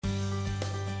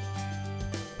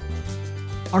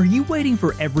Are you waiting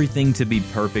for everything to be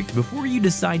perfect before you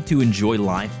decide to enjoy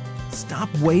life?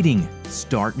 Stop waiting.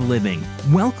 Start living.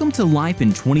 Welcome to Life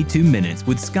in 22 Minutes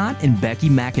with Scott and Becky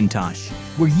McIntosh,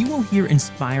 where you will hear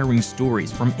inspiring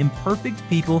stories from imperfect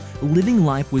people living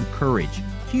life with courage,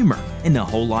 humor, and a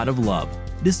whole lot of love,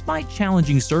 despite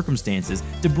challenging circumstances,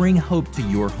 to bring hope to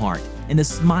your heart and a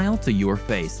smile to your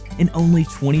face in only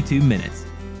 22 minutes.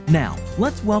 Now,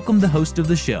 let's welcome the host of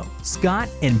the show, Scott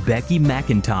and Becky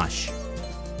McIntosh.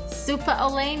 Super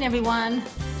Olaine, everyone.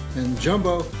 And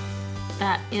Jumbo.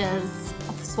 That is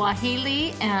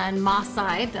Swahili and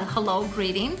Maasai, the hello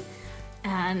greeting.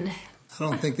 And I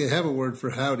don't think they have a word for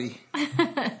howdy.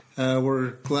 We're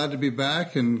glad to be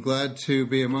back and glad to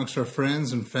be amongst our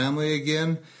friends and family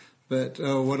again. But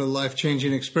what a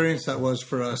life-changing experience that was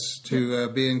for us to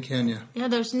be in Kenya. Yeah,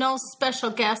 there's no special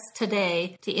guest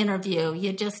today to interview.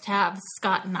 You just have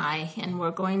Scott and I, and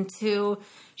we're going to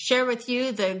share with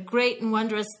you the great and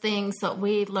wondrous things that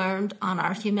we learned on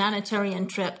our humanitarian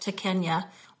trip to Kenya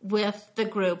with the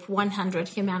group 100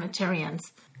 Humanitarians.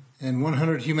 And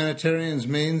 100 Humanitarians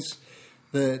means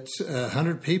that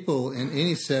 100 people in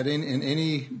any setting, in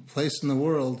any place in the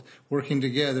world, working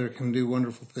together can do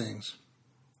wonderful things.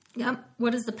 Yep.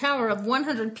 What is the power of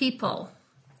 100 people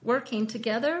working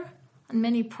together on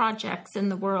many projects in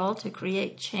the world to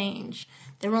create change?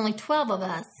 There were only 12 of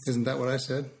us. Isn't that what I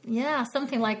said? Yeah,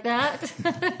 something like that.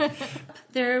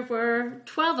 There were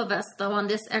 12 of us, though, on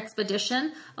this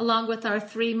expedition, along with our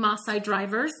 3 Maasai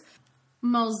drivers,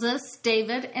 Moses,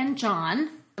 David, and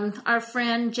John. Our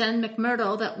friend Jen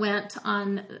McMurdo that went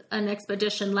on an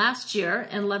expedition last year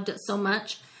and loved it so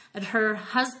much, and her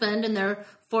husband and their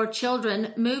 4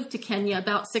 children moved to Kenya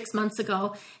about 6 months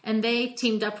ago, and they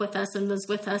teamed up with us and was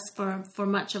with us for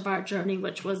much of our journey,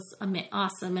 which was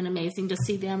awesome and amazing to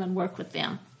see them and work with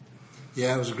them.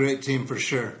 Yeah, it was a great team for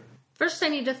sure. First, I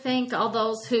need to thank all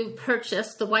those who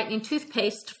purchased the whitening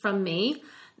toothpaste from me.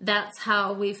 That's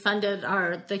how we funded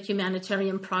the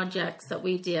humanitarian projects that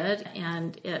we did,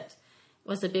 and it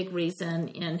was a big reason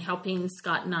in helping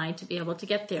Scott and I to be able to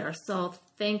get there. So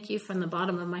thank you from the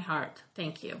bottom of my heart.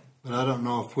 Thank you. But I don't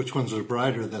know which ones are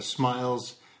brighter, the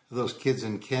smiles of those kids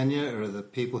in Kenya or the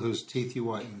people whose teeth you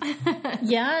whiten.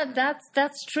 Yeah,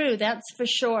 that's true. That's for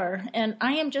sure. And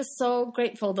I am just so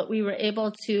grateful that we were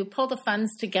able to pull the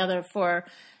funds together for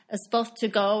us both to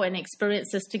go and experience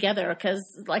this together. Because,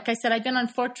 like I said, I've been on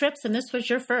 4 trips, and this was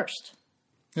your first.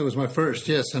 It was my first,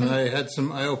 yes, and I had some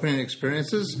eye-opening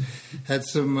experiences, had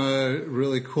some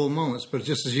really cool moments. But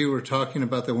just as you were talking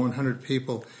about the 100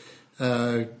 people,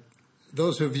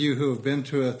 those of you who have been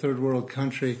to a third world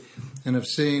country and have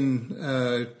seen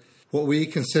what we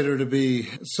consider to be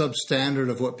substandard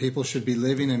of what people should be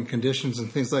living in, conditions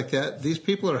and things like that, these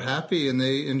people are happy and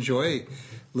they enjoy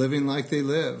living like they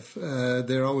live.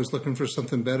 They're always looking for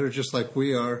something better, just like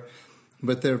we are.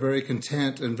 But they're very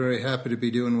content and very happy to be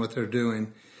doing what they're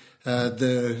doing.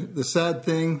 The sad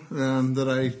thing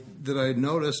that I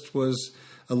noticed was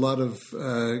a lot of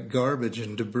garbage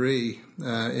and debris.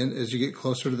 As you get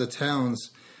closer to the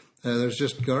towns, there's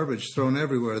just garbage thrown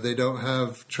everywhere. They don't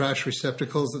have trash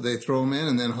receptacles that they throw them in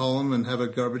and then haul them and have a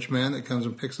garbage man that comes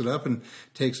and picks it up and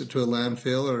takes it to a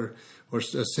landfill or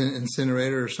an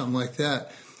incinerator or something like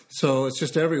that. So it's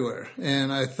just everywhere.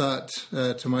 And I thought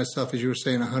to myself, as you were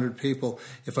saying, 100 people,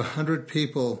 if 100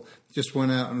 people just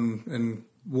went out and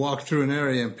walked through an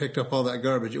area and picked up all that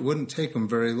garbage, it wouldn't take them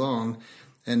very long,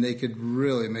 and they could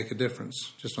really make a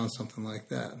difference just on something like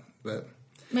that. But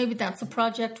maybe that's a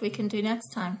project we can do next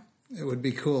time. It would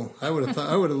be cool. I would have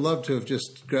loved to have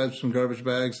just grabbed some garbage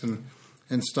bags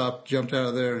and stopped, jumped out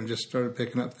of there and just started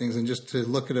picking up things, and just to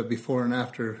look at a before and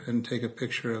after and take a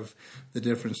picture of the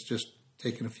difference just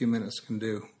taking a few minutes can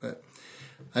do. But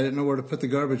I didn't know where to put the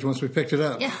garbage once we picked it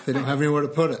up. Yeah. They don't have anywhere to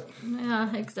put it.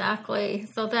 Yeah, exactly.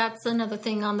 So that's another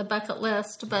thing on the bucket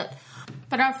list. But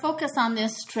our focus on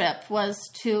this trip was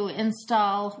to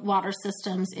install water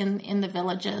systems in the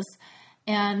villages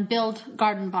and build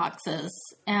garden boxes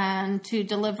and to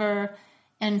deliver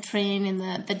and train in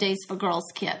the Days for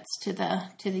Girls kits to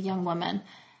the young women.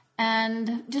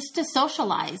 And just to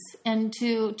socialize and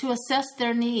to assess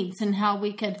their needs and how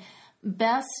we could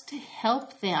best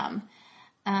help them.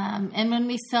 And when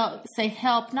we say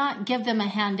help, not give them a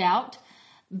handout,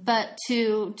 but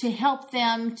to help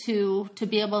them to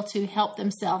be able to help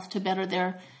themselves, to better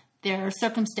their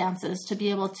circumstances, to be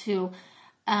able to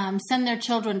send their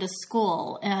children to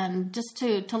school, and just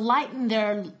to lighten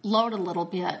their load a little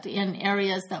bit in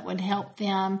areas that would help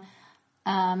them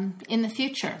in the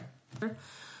future.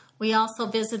 We also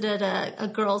visited a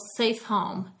girls' safe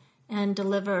home and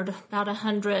delivered about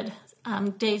 100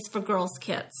 Days for Girls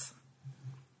kits.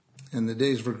 And the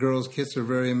Days for Girls kits are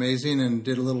very amazing, and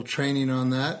did a little training on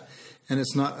that. And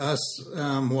it's not us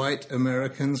white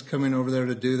Americans coming over there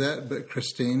to do that, but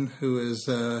Christine, who is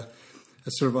a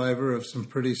survivor of some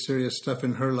pretty serious stuff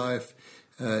in her life,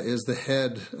 is the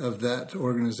head of that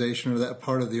organization, or that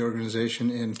part of the organization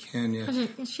in Kenya.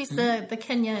 She's the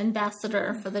Kenya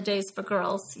ambassador for the Days for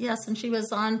Girls. Yes, and she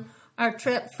was on our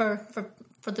trip for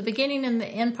the beginning and the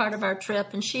end part of our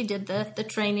trip, and she did the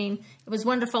training. It was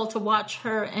wonderful to watch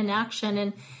her in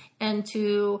action and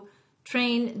to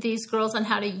train these girls on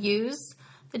how to use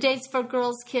the Days for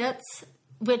Girls kits,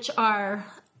 which are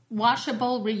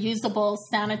washable, reusable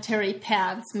sanitary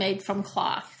pads made from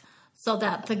cloth, so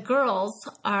that the girls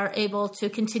are able to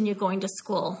continue going to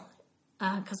school.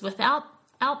 Because without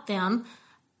them,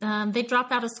 they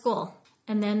drop out of school,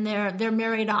 and then they're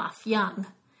married off young.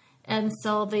 And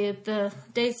so the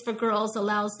Days for Girls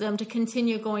allows them to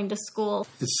continue going to school.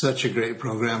 It's such a great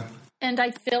program. And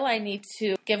I feel I need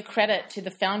to give credit to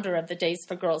the founder of the Days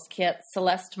for Girls kit,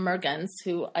 Celeste Mergens,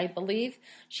 who I believe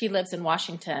she lives in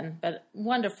Washington, but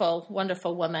wonderful,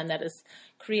 wonderful woman that has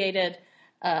created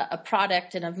a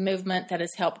product and a movement that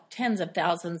has helped tens of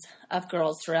thousands of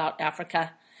girls throughout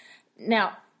Africa.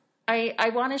 Now,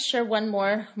 I want to share one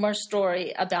more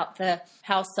story about the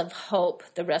House of Hope,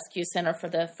 the rescue center for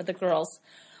the girls.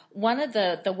 One of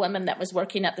the women that was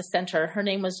working at the center, her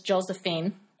name was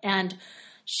Josephine, and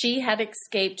she had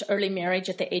escaped early marriage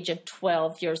at the age of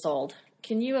 12 years old.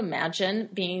 Can you imagine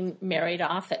being married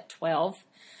off at 12?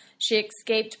 She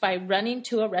escaped by running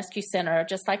to a rescue center,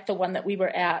 just like the one that we were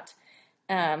at.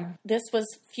 This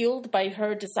was fueled by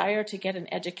her desire to get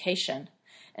an education.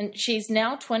 And she's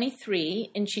now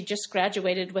 23, and she just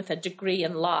graduated with a degree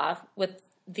in law with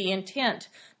the intent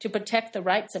to protect the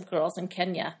rights of girls in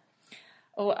Kenya.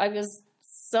 Oh, I was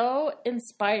so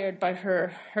inspired by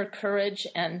her courage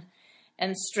and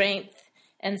strength,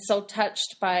 and so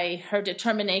touched by her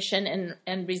determination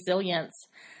and resilience.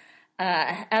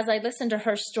 As I listened to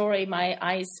her story, my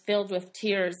eyes filled with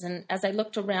tears, and as I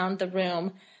looked around the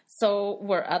room, so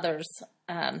were others.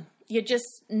 You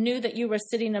just knew that you were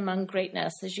sitting among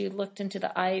greatness as you looked into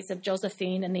the eyes of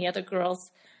Josephine and the other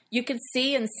girls. You could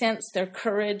see and sense their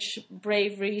courage,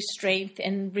 bravery, strength,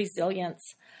 and resilience.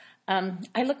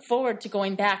 I look forward to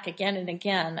going back again and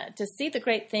again to see the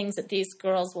great things that these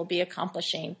girls will be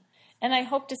accomplishing. And I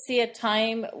hope to see a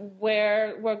time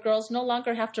where girls no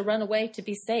longer have to run away to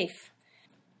be safe.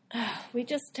 We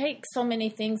just take so many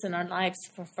things in our lives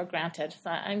for granted. So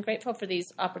I'm grateful for these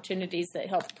opportunities that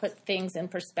help put things in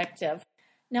perspective.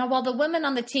 Now, while the women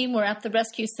on the team were at the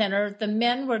rescue center, the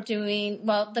men were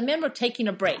taking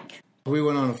a break. We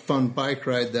went on a fun bike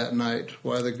ride that night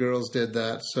while the girls did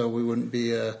that, so we wouldn't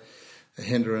be a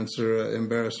hindrance or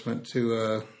embarrassment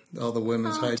to all the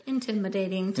women's height.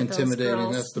 Intimidating to Intimidating, those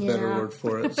girls. That's the better word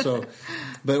for it. So,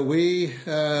 but we,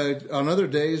 on other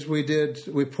days,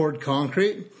 we poured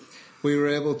concrete. We were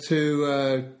able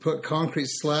to put concrete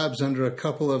slabs under a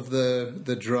couple of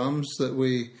the drums that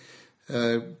we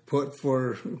put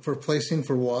for placing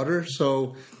for water.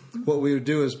 So what we would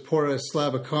do is pour a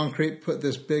slab of concrete, put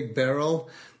this big barrel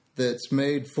that's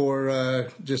made for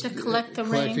just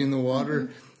collecting the water,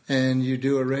 and you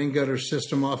do a rain gutter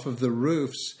system off of the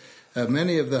roofs.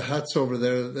 Many of the huts over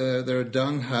there, they're a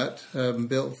dung hut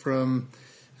built from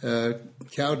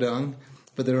cow dung,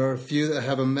 but there are a few that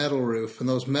have a metal roof, and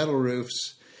those metal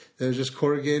roofs, they're just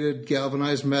corrugated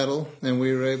galvanized metal, and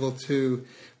we were able to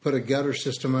put a gutter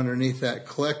system underneath that,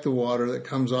 collect the water that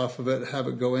comes off of it, have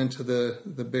it go into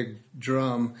the big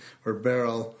drum or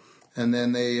barrel, and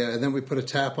then then we put a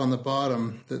tap on the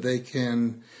bottom that they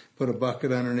can put a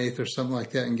bucket underneath or something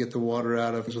like that and get the water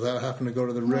out of without having to go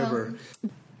to the river.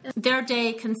 Their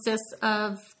day consists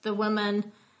of the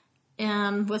women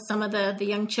with some of the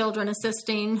young children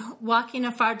assisting, walking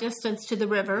a far distance to the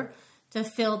river to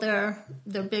fill their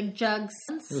big jugs.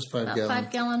 It was 5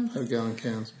 gallon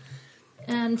cans.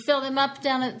 And fill them up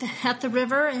down at the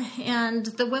river, and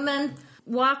the women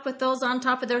walk with those on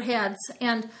top of their heads.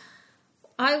 And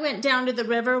I went down to the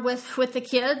river with the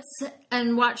kids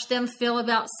and watched them fill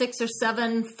about 6 or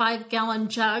 7 5-gallon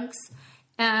jugs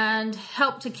and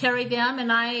helped to carry them,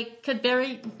 and I could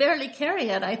barely carry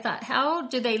it. I thought, how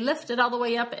do they lift it all the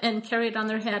way up and carry it on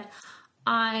their head?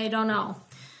 I don't know.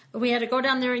 But we had to go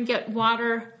down there and get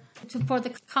water for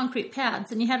the concrete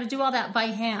pads, and you had to do all that by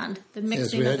hand. The mixing.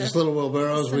 Yes, we had just little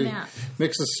wheelbarrows. We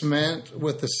mixed the cement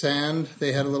with the sand.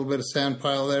 They had a little bit of sand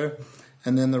pile there,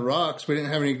 and then the rocks. We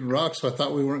didn't have any rocks, so I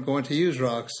thought we weren't going to use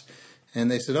rocks. And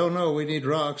they said, "Oh no, we need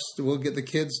rocks. We'll get the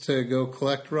kids to go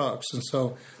collect rocks." And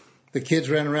so the kids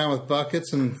ran around with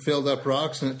buckets and filled up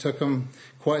rocks, and it took them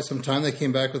quite some time. They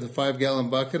came back with a 5-gallon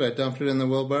bucket. I dumped it in the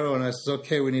wheelbarrow, and I said,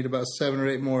 okay, we need about 7 or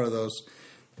 8 more of those.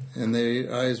 And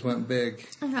their eyes went big.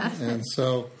 And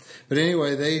so, but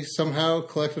anyway, they somehow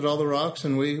collected all the rocks,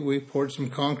 and we poured some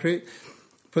concrete,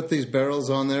 put these barrels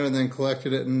on there, and then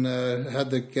collected it, and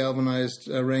had the galvanized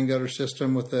rain gutter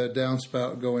system with a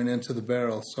downspout going into the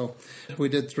barrel. So we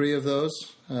did 3 of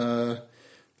those,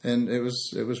 and it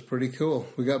was pretty cool.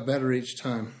 We got better each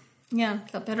time. Yeah,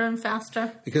 got better and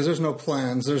faster. Because there's no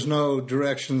plans, there's no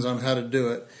directions on how to do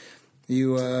it.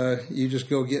 You just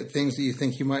go get things that you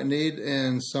think you might need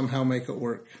and somehow make it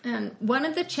work. And one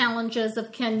of the challenges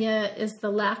of Kenya is the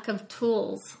lack of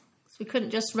tools. So we couldn't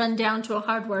just run down to a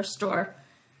hardware store.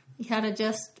 You had to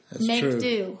just make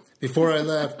do. Before I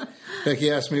left,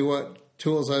 Becky asked me what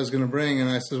tools I was going to bring, and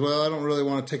I said, well, I don't really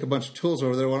want to take a bunch of tools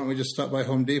over there. Why don't we just stop by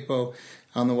Home Depot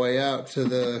on the way out to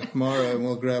the Mara, and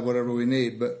we'll grab whatever we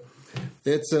need. But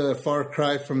it's a far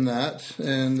cry from that,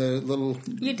 and the little...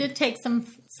 You did take some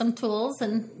tools,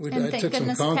 and I thank took some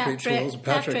goodness concrete tools.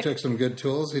 Patrick took some good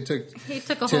tools. He took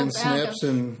a 10 whole bag snips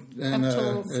and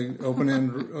an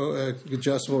open-end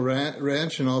adjustable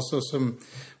wrench, and also some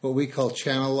what we call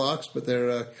channel locks, but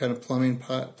they're kind of plumbing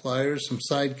pliers, some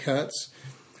side cuts,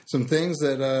 some things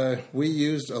that we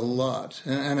used a lot,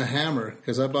 and a hammer,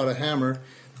 because I bought a hammer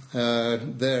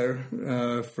there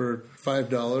for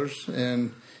 $5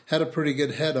 and had a pretty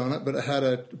good head on it, but it had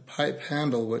a pipe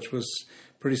handle, which was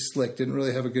pretty slick, didn't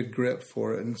really have a good grip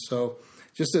for it. And so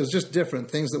it was just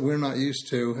different, things that we're not used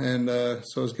to. And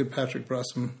so it was good Patrick brought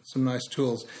some nice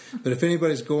tools. But if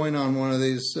anybody's going on one of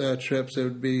these trips, it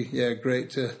would be, great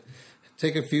to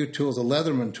take a few tools. A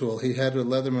Leatherman tool. He had a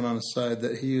Leatherman on his side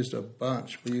that he used a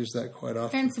bunch. We used that quite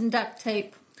often. And some duct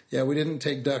tape. Yeah, we didn't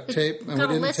take duct tape, and we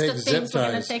didn't list take of zip things we're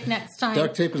going ties. to take next time.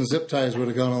 Duct tape and zip ties would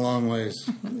have gone a long ways.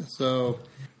 So,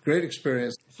 great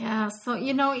experience. Yeah, so,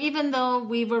 even though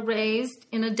we were raised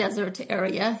in a desert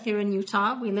area here in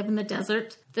Utah, we live in the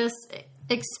desert, this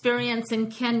experience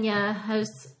in Kenya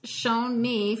has shown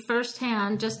me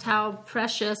firsthand just how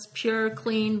precious, pure,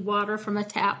 clean water from a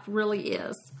tap really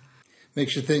is.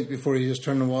 Makes you think before you just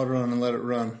turn the water on and let it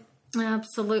run.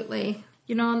 Absolutely.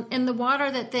 And the water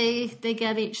that they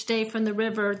get each day from the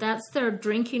river, that's their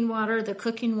drinking water, their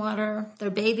cooking water, their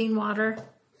bathing water.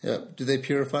 Yep. Do they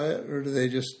purify it, or do they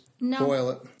just boil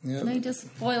it? Yep. They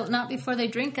just boil it, not before they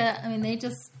drink it. I mean,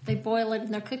 they boil it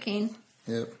in their cooking.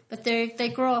 Yep. But they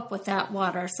grow up with that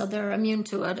water, so they're immune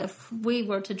to it. If we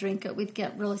were to drink it, we'd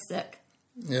get really sick.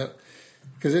 Yep.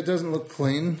 Because it doesn't look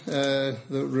clean, the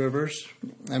rivers.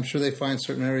 I'm sure they find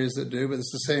certain areas that do, but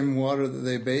it's the same water that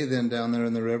they bathe in down there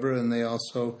in the river, and they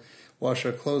also wash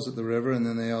their clothes at the river, and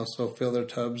then they also fill their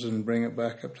tubs and bring it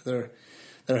back up to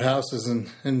their houses.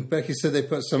 And Becky said they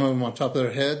put some of them on top of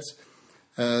their heads.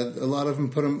 A lot of them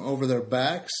put them over their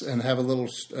backs and have a little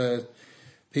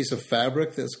piece of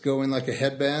fabric that's going like a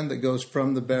headband that goes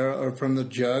from the barrel or from the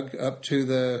jug up to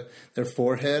their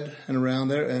forehead and around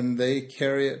there, and they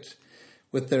carry it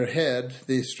with their head,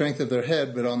 the strength of their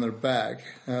head, but on their back.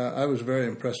 I was very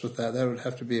impressed with that. That would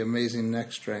have to be amazing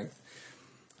neck strength.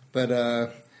 But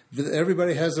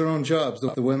everybody has their own jobs.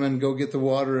 The women go get the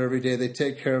water every day. They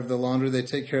take care of the laundry. They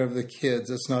take care of the kids.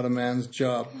 It's not a man's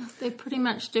job. They pretty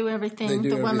much do everything, they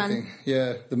do the everything. Women.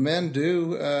 Yeah, the men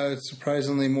do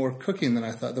surprisingly more cooking than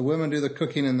I thought. The women do the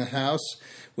cooking in the house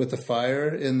with the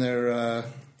fire in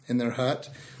their hut.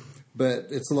 But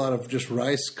it's a lot of just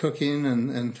rice cooking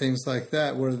and things like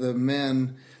that, where the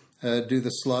men do the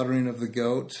slaughtering of the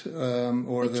goat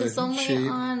or Which the is only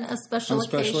sheep. on a special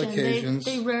occasions.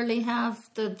 They rarely have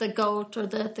the goat or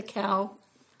the cow.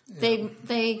 Yeah.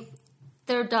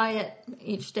 Their diet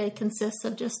each day consists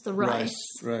of just the rice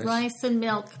and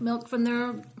milk from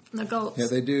the goats. Yeah,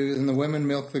 they do, and the women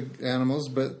milk the animals,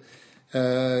 but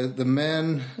the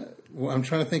men. Well, I'm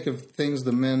trying to think of things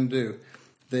the men do.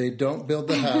 They don't build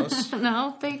the house.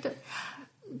 No, they do.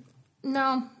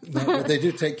 No. But they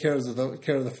do take care of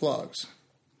the flocks.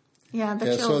 Yeah,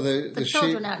 the children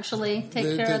sheep, actually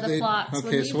take care of the flocks.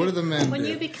 Okay, so what do the men do? When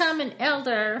you become an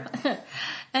elder,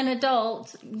 an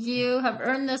adult, you have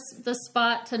earned the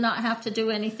spot to not have to do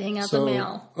anything as a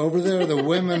male. Over there, the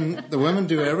women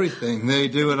do everything. They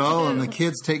do it all, and the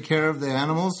kids take care of the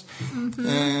animals,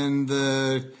 and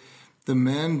the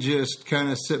men just kind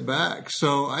of sit back.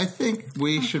 So I think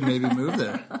we should maybe move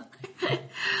there. It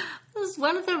was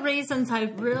one of the reasons I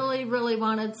really, really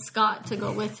wanted Scott to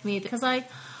go with me, because I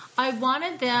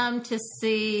wanted them to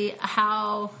see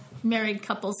how married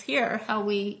couples here, how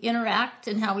we interact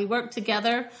and how we work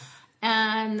together,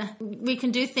 and we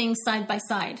can do things side by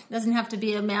side. It doesn't have to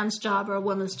be a man's job or a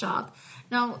woman's job.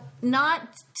 Now, not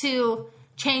to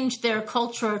change their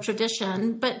culture or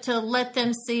tradition, but to let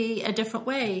them see a different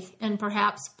way and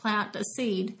perhaps plant a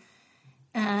seed.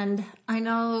 And I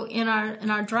know in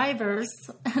our drivers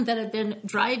that have been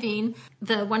driving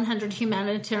the 100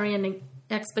 humanitarian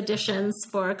expeditions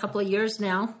for a couple of years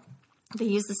now, they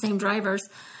use the same drivers.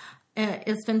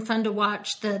 It's been fun to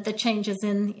watch the changes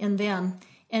in them.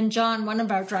 And John, one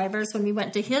of our drivers, when we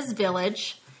went to his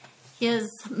village, his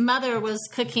mother was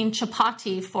cooking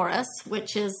chapati for us,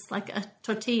 which is like a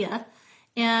tortilla.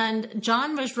 And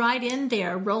John was right in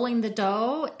there rolling the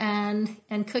dough and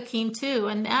cooking too.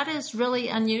 And that is really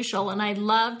unusual. And I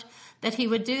loved that he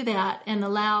would do that and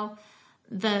allow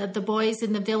the boys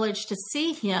in the village to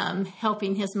see him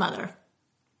helping his mother.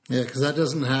 Yeah, because that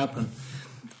doesn't happen.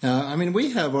 I mean,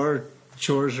 we have our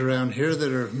chores around here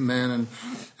that are man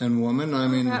and woman. I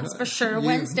mean, that's for sure.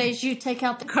 Wednesdays you take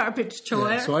out the garbage chore.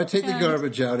 Yeah, so I take the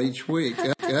garbage out each week.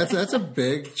 That's a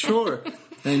big chore.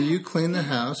 And you clean the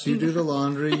house, you do the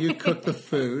laundry, you cook the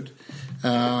food,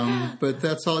 but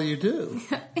that's all you do.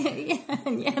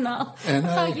 And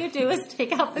all you do is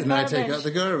take out the garbage. And I take out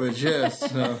the garbage, yes.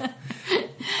 So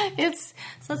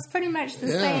it's pretty much the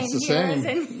same it's the here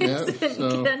same.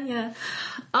 in Kenya.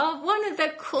 One of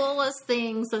the coolest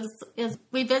things is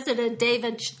we visited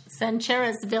David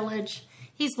Sanchera's village.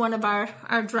 He's one of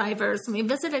our drivers. And we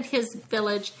visited his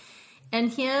village. And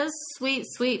his sweet,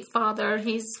 sweet father,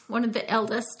 he's one of the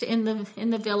eldest in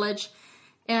the village,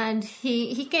 and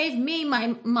he gave me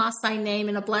my Maasai name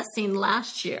and a blessing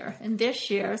last year. And this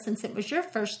year, since it was your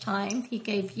first time, he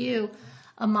gave you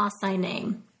a Maasai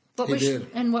name. What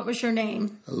was your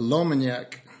name?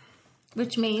 Lomanyak.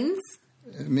 Which means?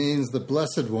 It means the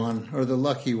blessed one or the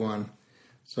lucky one.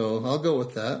 So I'll go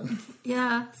with that.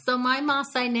 Yeah. So my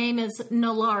Maasai name is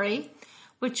Nolari,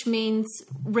 which means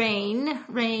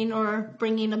rain or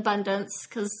bringing abundance,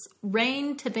 because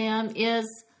rain to them is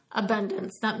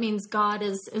abundance. That means God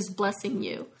is blessing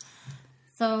you.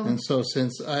 So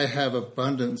since I have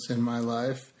abundance in my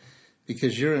life,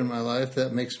 because you're in my life,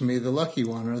 that makes me the lucky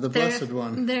one or the blessed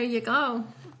one. There you go.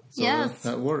 So yes.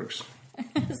 that works.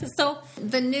 So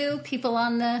the new people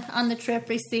on the trip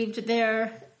received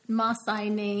their Maasai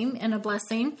name and a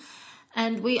blessing,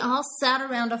 and we all sat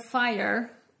around a fire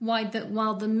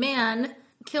while the men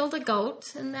killed a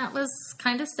goat, and that was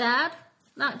kind of sad.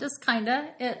 Not just kind of.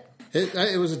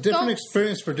 It was a different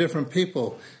experience for different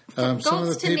people. Goats some of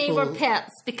the to people me were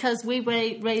pets because we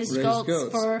raised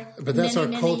goats for But that's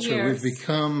many, our culture. Years. We've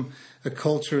become a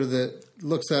culture that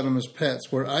looks at them as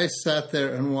pets, where I sat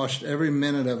there and watched every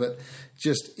minute of it,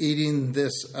 just eating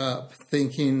this up,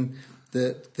 thinking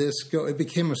that this goat, it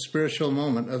became a spiritual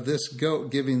moment of this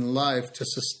goat giving life to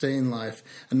sustain life,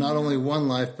 and not only one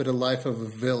life, but a life of a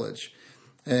village,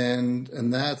 and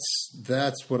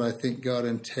that's what I think God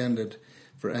intended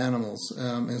for animals,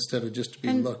 instead of just to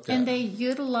be looked at. And they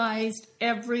utilized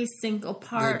every single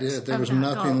part. They did. There was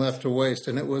nothing left to waste,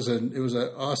 and it was an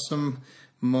awesome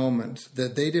moment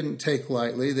that they didn't take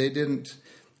lightly. They didn't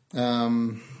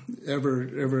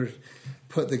ever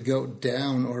put the goat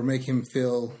down or make him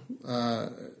feel, I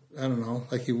don't know,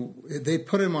 like they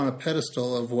put him on a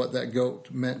pedestal of what that goat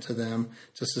meant to them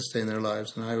to sustain their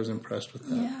lives, and I was impressed with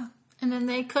that. Yeah, and then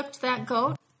they cooked that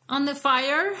goat on the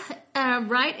fire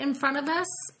right in front of us,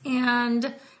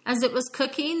 and as it was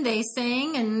cooking, they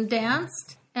sang and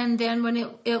danced, and then when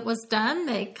it was done,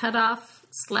 they cut off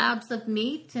slabs of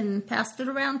meat and passed it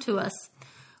around to us.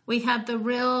 We had the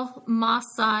real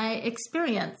Maasai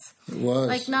experience. It was.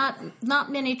 Like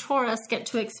not many tourists get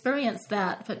to experience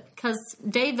that, but because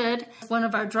David, one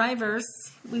of our drivers,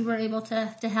 we were able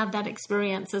to have that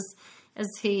experience as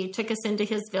he took us into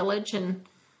his village and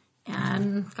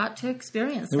got to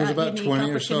experience that. There was about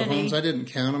 20 or so opportunity. homes. I didn't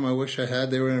count them. I wish I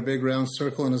had. They were in a big round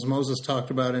circle, and as Moses talked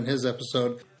about in his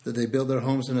episode, that they build their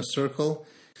homes in a circle,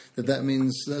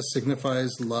 that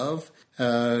signifies love.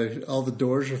 All the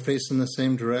doors are facing the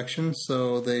same direction,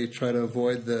 so they try to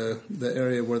avoid the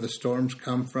area where the storms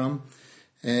come from.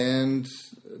 And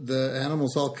the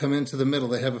animals all come into the middle.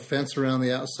 They have a fence around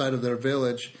the outside of their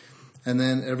village, and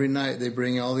then every night they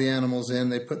bring all the animals in.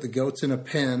 They put the goats in a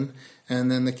pen,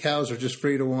 and then the cows are just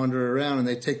free to wander around, and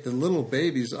they take the little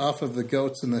babies off of the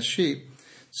goats and the sheep.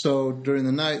 So during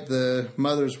the night, the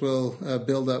mothers will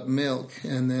build up milk,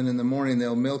 and then in the morning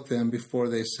they'll milk them before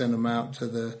they send them out to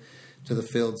the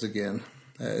fields again.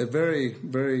 A very,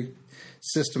 very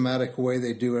systematic way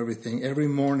they do everything. Every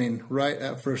morning, right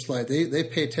at first light, they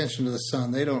pay attention to the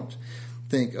sun. They don't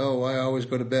think, oh, I always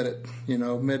go to bed at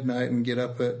midnight and get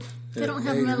up at They don't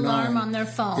have an alarm on their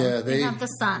phone. Yeah, they have the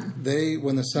sun.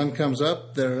 When the sun comes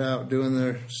up, they're out doing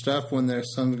their stuff. When their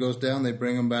sun goes down, they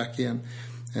bring them back in,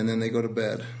 and then they go to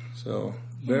bed. So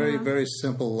Very, very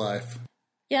simple life.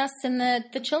 Yes, and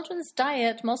the children's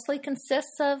diet mostly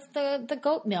consists of the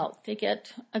goat milk. They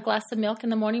get a glass of milk in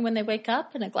the morning when they wake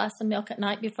up and a glass of milk at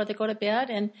night before they go to bed.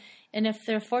 And if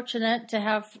they're fortunate to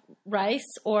have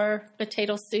rice or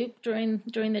potato soup during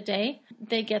the day,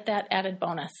 they get that added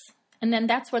bonus. And then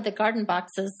that's where the garden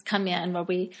boxes come in, where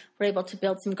we were able to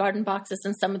build some garden boxes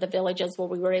in some of the villages where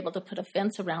we were able to put a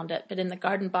fence around it. But in the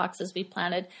garden boxes, we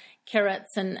planted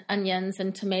carrots and onions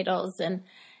and tomatoes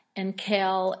and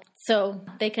kale, so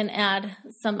they can add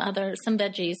some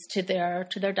veggies to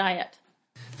their diet.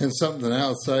 And something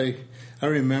else, I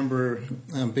remember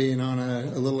being on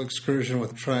a little excursion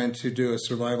with trying to do a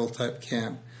survival type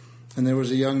camp, and there was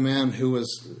a young man who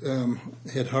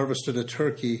had harvested a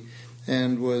turkey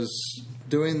and was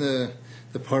doing the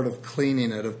part of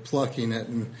cleaning it, of plucking it,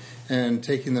 and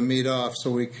taking the meat off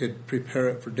so we could prepare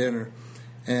it for dinner.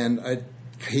 And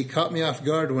he caught me off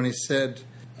guard when he said,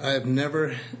 I have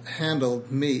never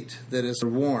handled meat that is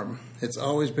warm. It's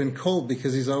always been cold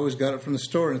because he's always got it from the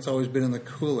store and it's always been in the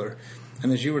cooler.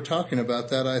 And as you were talking about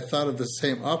that, I thought of the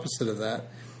same opposite of that,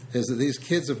 is that these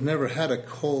kids have never had a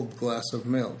cold glass of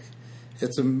milk.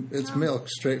 It's milk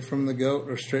straight from the goat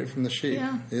or straight from the sheep.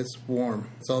 Yeah. It's warm.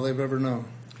 It's all they've ever known.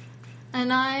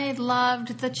 And I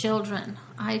loved the children.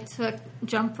 I took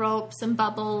jump ropes and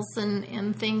bubbles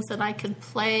and things that I could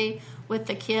play with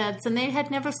the kids. And they had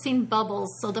never seen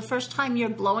bubbles. So the first time you're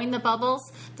blowing the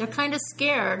bubbles, they're kind of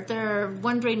scared. They're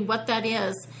wondering what that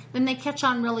is. Then they catch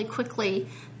on really quickly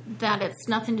that it's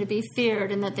nothing to be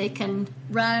feared and that they can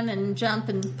run and jump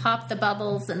and pop the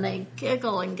bubbles, and they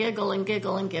giggle and giggle and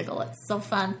giggle and giggle. It's so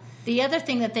fun. The other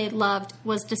thing that they loved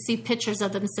was to see pictures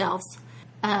of themselves.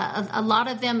 A lot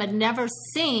of them had never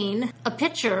seen a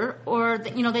picture, or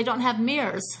they don't have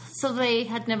mirrors, so they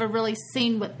had never really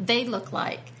seen what they look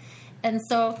like. And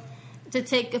so to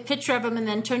take a picture of them and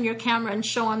then turn your camera and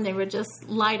show them, they would just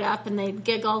light up and they'd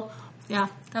giggle. Yeah,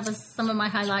 that was some of my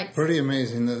highlights. Pretty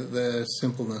amazing, the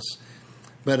simpleness.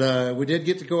 But we did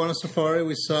get to go on a safari.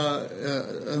 We saw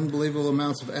unbelievable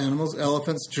amounts of animals,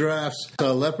 elephants, giraffes. We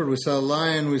saw a leopard, we saw a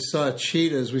lion, we saw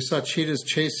cheetahs. We saw cheetahs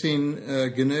chasing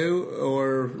gnu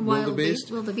or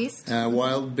wildebeest. Wildebeest,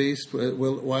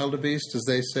 as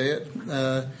they say it.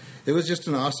 It was just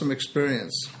an awesome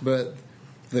experience. But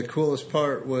the coolest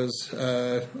part was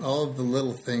all of the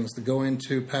little things, the going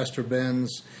to Pastor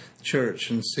Ben's church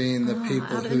and seeing the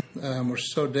people who were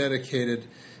so dedicated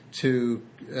to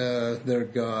their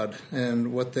God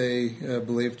and what they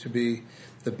believed to be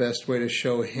the best way to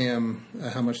show Him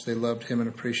how much they loved Him and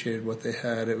appreciated what they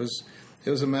had. It was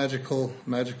a magical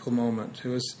moment. It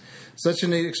was such a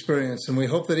neat experience, and we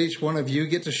hope that each one of you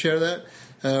get to share that.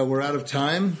 We're out of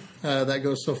time. That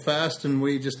goes so fast, and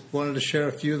we just wanted to share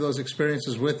a few of those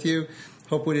experiences with you.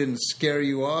 Hope we didn't scare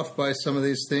you off by some of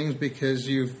these things because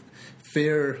you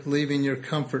fear leaving your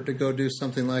comfort to go do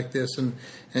something like this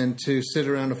and to sit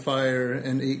around a fire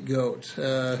and eat goat.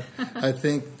 I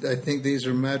think these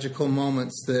are magical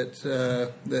moments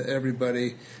that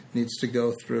everybody needs to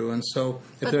go through. And so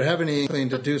if they're having anything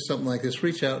to do something like this,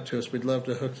 reach out to us. We'd love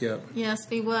to hook you up. Yes,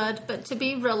 we would. But to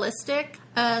be realistic,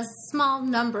 a small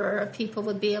number of people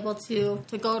would be able to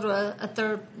go to a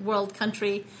third world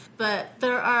country. But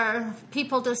there are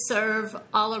people to serve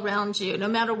all around you, no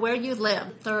matter where you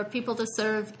live. There are people to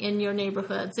serve in your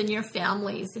neighborhoods, in your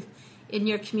families, in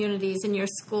your communities, in your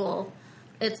school.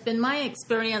 It's been my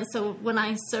experience, so when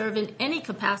I serve in any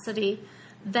capacity,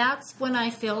 that's when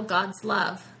I feel God's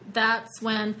love. That's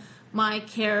when my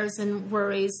cares and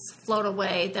worries float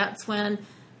away. That's when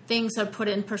things are put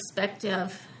in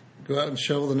perspective. Go out and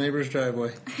shovel the neighbor's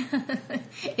driveway.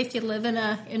 If you live in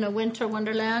a winter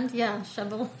wonderland, yeah,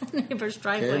 shovel the neighbor's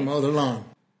driveway. Okay, mow their lawn.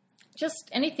 Just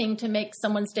anything to make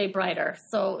someone's day brighter.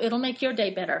 So it'll make your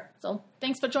day better. So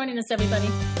thanks for joining us, everybody.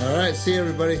 All right, see you,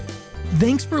 everybody.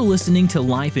 Thanks for listening to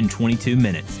Life in 22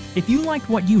 Minutes. If you liked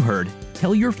what you heard,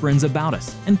 tell your friends about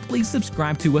us, and please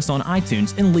subscribe to us on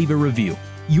iTunes and leave a review.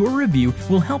 Your review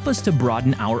will help us to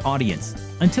broaden our audience.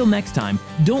 Until next time,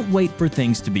 don't wait for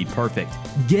things to be perfect.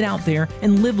 Get out there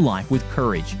and live life with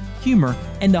courage, humor,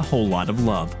 and a whole lot of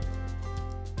love.